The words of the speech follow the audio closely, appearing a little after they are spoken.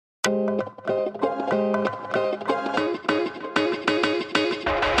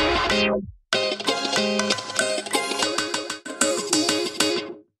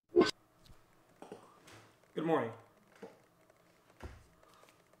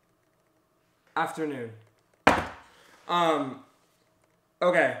Afternoon.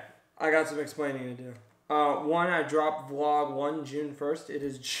 Okay, I got some explaining to do. One, I dropped vlog 1 June 1st. It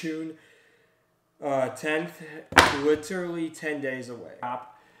is June 10th, literally 10 days away.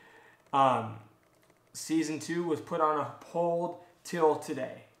 Season 2 was put on a hold till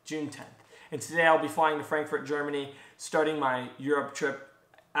today, June 10th. And today I'll be flying to Frankfurt, Germany, starting my Europe trip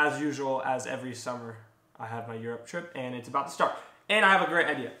as usual as every summer. I have my Europe trip and it's about to start. And I have a great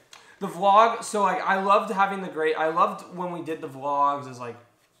idea. The vlog, so like I loved when we did the vlogs as like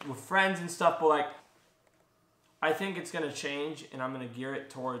with friends and stuff, but like I think it's gonna change and I'm gonna gear it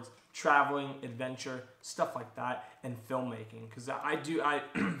towards traveling, adventure, stuff like that, and filmmaking. Because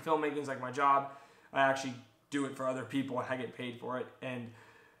filmmaking is like my job. I actually do it for other people and I get paid for it. And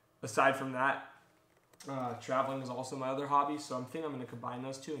aside from that, traveling is also my other hobby. So I'm thinking I'm gonna combine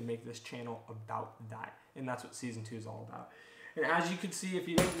those two and make this channel about that. And that's what season 2 is all about. And as you can see, if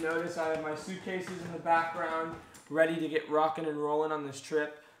you didn't notice, I have my suitcases in the background, ready to get rocking and rolling on this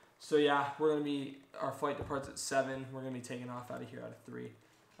trip. So yeah, our flight departs at 7. We're gonna be taking off out of here at 3,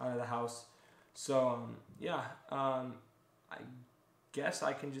 out of the house. So yeah, I guess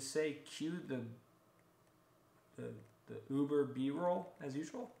I can just say cue the Uber B-roll as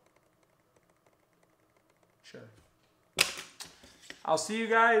usual. Sure. I'll see you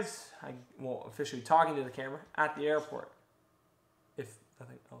guys, officially talking to the camera at the airport, if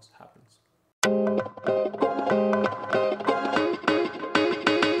nothing else happens.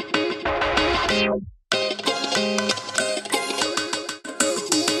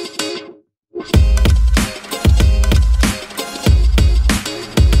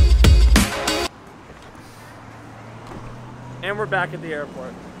 And we're back at the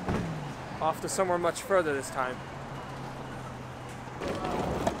airport. Off to somewhere much further this time.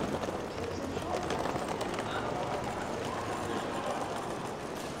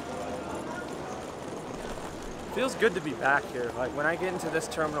 Feels good to be back here. Like when I get into this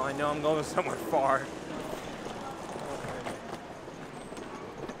terminal, I know I'm going somewhere far.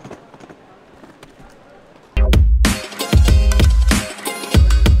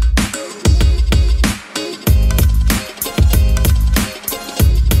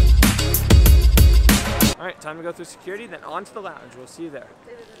 Alright, time to go through security, then on to the lounge. We'll see you there.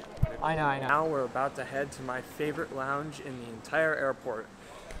 I know. Now we're about to head to my favorite lounge in the entire airport.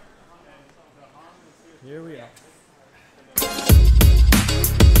 Here we are.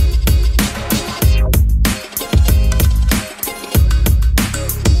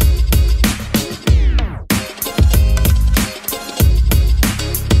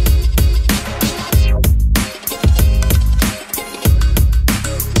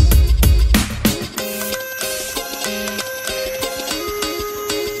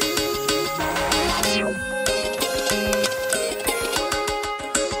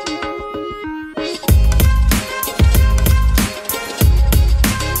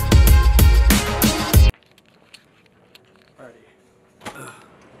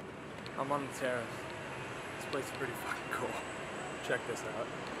 I'm on the terrace. This place is pretty fucking cool. Check this out.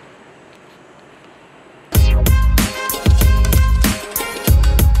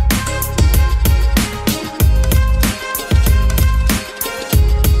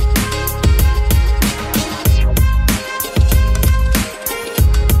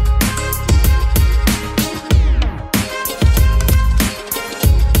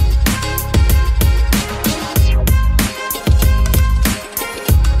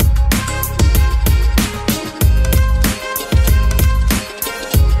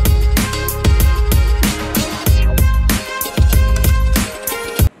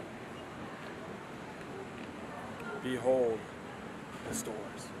 Behold the stores.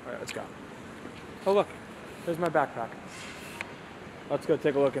 All right, let's go. Oh look, there's my backpack. Let's go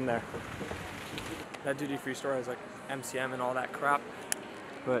take a look in there. That duty-free store has like MCM and all that crap.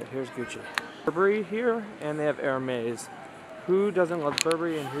 But here's Gucci. Burberry here, and they have Hermes. Who doesn't love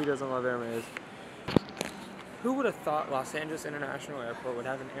Burberry and who doesn't love Hermes? Who would have thought Los Angeles International Airport would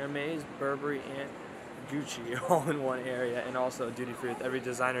have an Hermes, Burberry, and Gucci all in one area, and also duty-free with every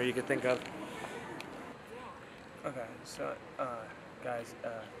designer you could think of? Okay, so guys,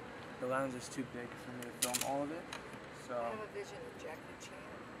 the lounge is too big for me to film all of it, so I have a vision of Jackie Chan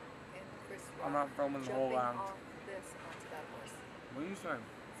and Chris Rock. I'm not filming the whole lounge. Off this onto that horse. What are you saying?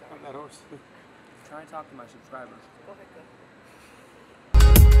 Sorry. On that horse. Try and talk to my subscribers. Go ahead, go.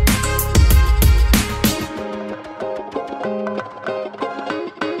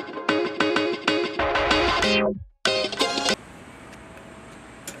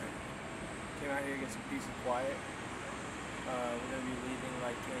 Came out here to get some peace and quiet. We're going to be leaving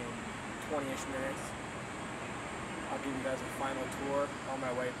like in 20-ish minutes. I'll I'll give you guys a final tour on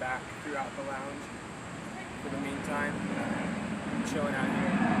my way back throughout the lounge. For the meantime, I'm chilling out here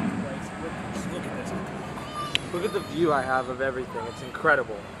in this place. Just look at this. Look at the view I have of everything. It's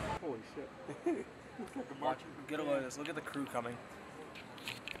incredible. Holy shit. Watch, get a load of this. Look at the crew coming.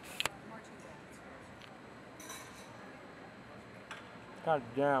 God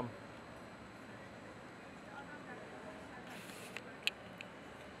damn.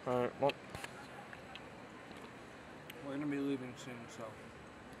 Alright, well. We're gonna be leaving soon, so.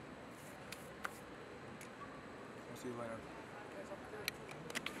 I'll see you later.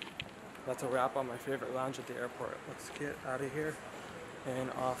 That's a wrap on my favorite lounge at the airport. Let's get out of here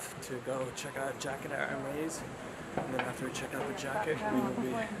and off to go check out a jacket at Emjoy. And then after we check out the jacket, we will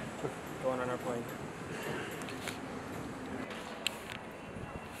be going on our plane.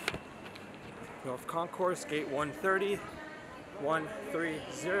 North Concourse, gate 130, 130.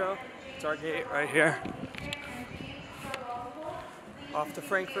 It's our gate right here. Off to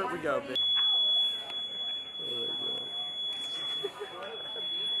Frankfurt we go, bitch.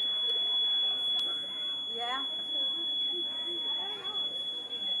 Yeah.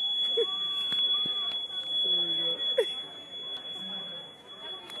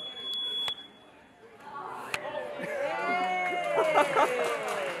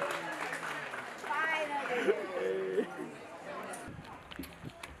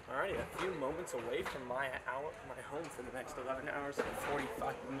 Alrighty, a few moments away from my home for the next 11 hours and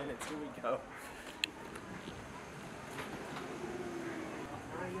 45 minutes. Here we go.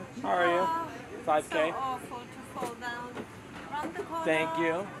 How are you? 5K? So awful to fall down. Round the corner. Thank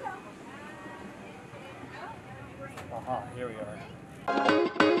you. Aha, here we are.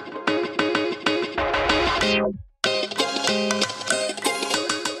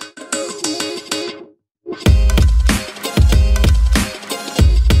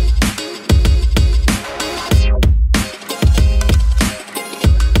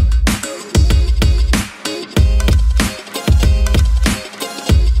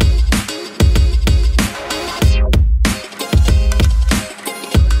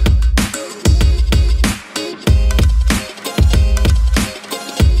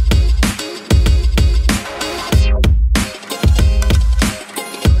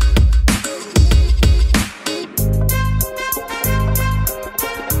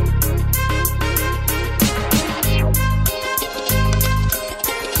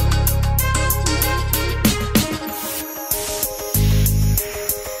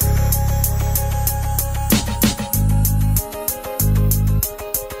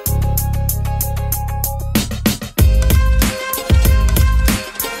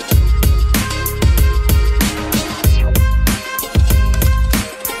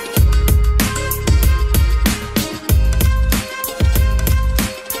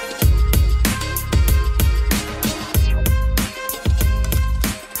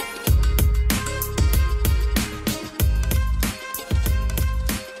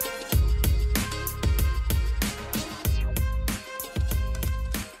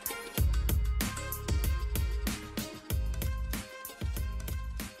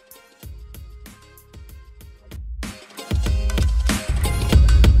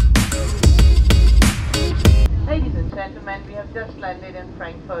 Gentlemen, we have just landed in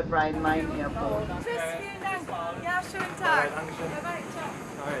Frankfurt Rhein-Main Airport. Tschüss, vielen Dank. Ja, schönen Tag. Bye-bye, ciao.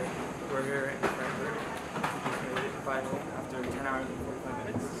 Alright, we're here in Frankfurt. We just made it finally after 10 hours and 45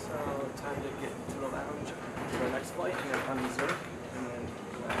 minutes. So time to get to the lounge for our next flight and then on to Zurich and then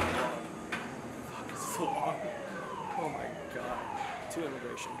fuck, it's so long. Oh my god. To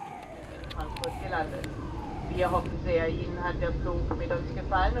immigration. Frankfurt gelandet. Wir hoffen sehr, Ihnen hat der Flug mit uns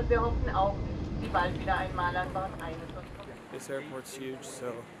gefallen und wir hoffen auch, Sie bald wieder einmal an Bord eingeschlossen. This airport's huge,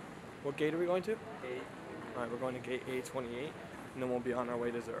 so what gate are we going to? 8. Alright, we're going to gate A28 and then we'll be on our way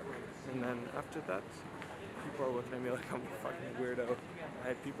to Zurich. And then after that, people are looking at me like I'm a fucking weirdo.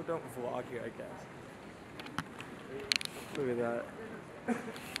 People don't vlog here, I guess. Look at that.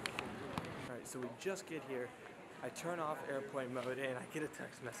 Alright, so we just get here. I turn off airplane mode and I get a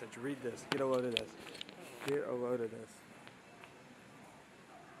text message. Read this. Get a load of this. Get a load of this.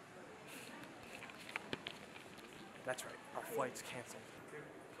 That's right. Our flight's canceled.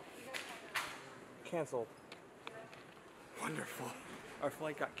 Canceled. Wonderful. Our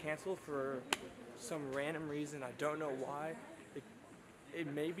flight got canceled for some random reason. I don't know why. It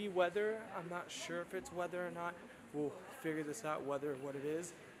may be weather. I'm not sure if it's weather or not. We'll figure this out, whether what it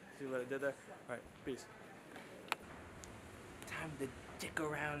is. See what I did there? Alright, peace. Time to dick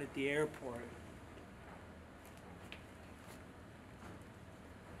around at the airport.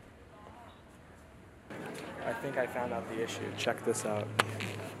 I think I found out the issue. Check this out.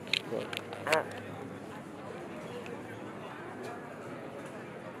 Look.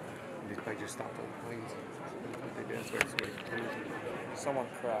 they just stopped on planes. They did. It's very crazy. Someone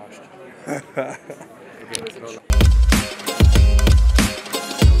crashed.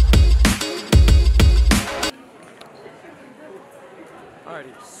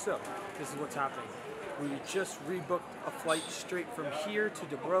 Alrighty, so this is what's happening. We just rebooked a flight straight from here to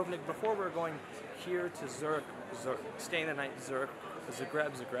Dubrovnik. Before we were going here to Zurich, staying the night in Zurich,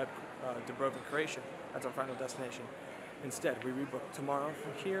 Zagreb, Dubrovnik, Croatia. That's our final destination. Instead, we rebooked tomorrow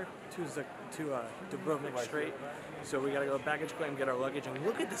from here to Dubrovnik straight. So we gotta go baggage claim, get our luggage, and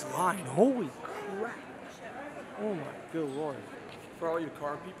look at this line. Holy crap! Oh my good lord. For all you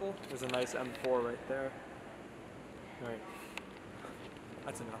car people, there's a nice M4 right there. Alright.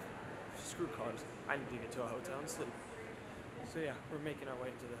 That's enough. Screw cars. I need to get to a hotel and sleep. So yeah, we're making our way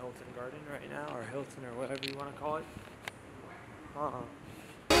to the Hilton Garden right now, or Hilton, or whatever you want to call it. We're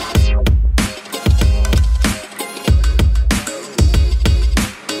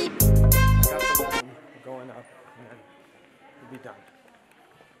going up, and then we'll be done.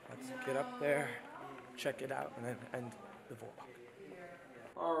 Let's get up there, check it out, and then end the vlog.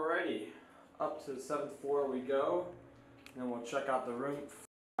 Alrighty, up to the 7th floor we go, and then we'll check out the room.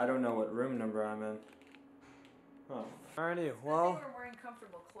 I don't know what room number I'm in. Oh. Alrighty, well,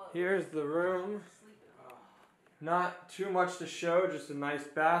 here's the room. Not too much to show, just a nice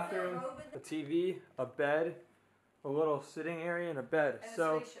bathroom, a TV, a bed, a little sitting area, and a bed.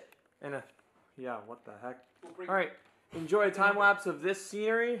 Yeah, what the heck. Alright, enjoy a time lapse of this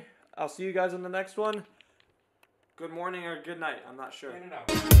scenery. I'll see you guys in the next one. Good morning or good night, I'm not sure.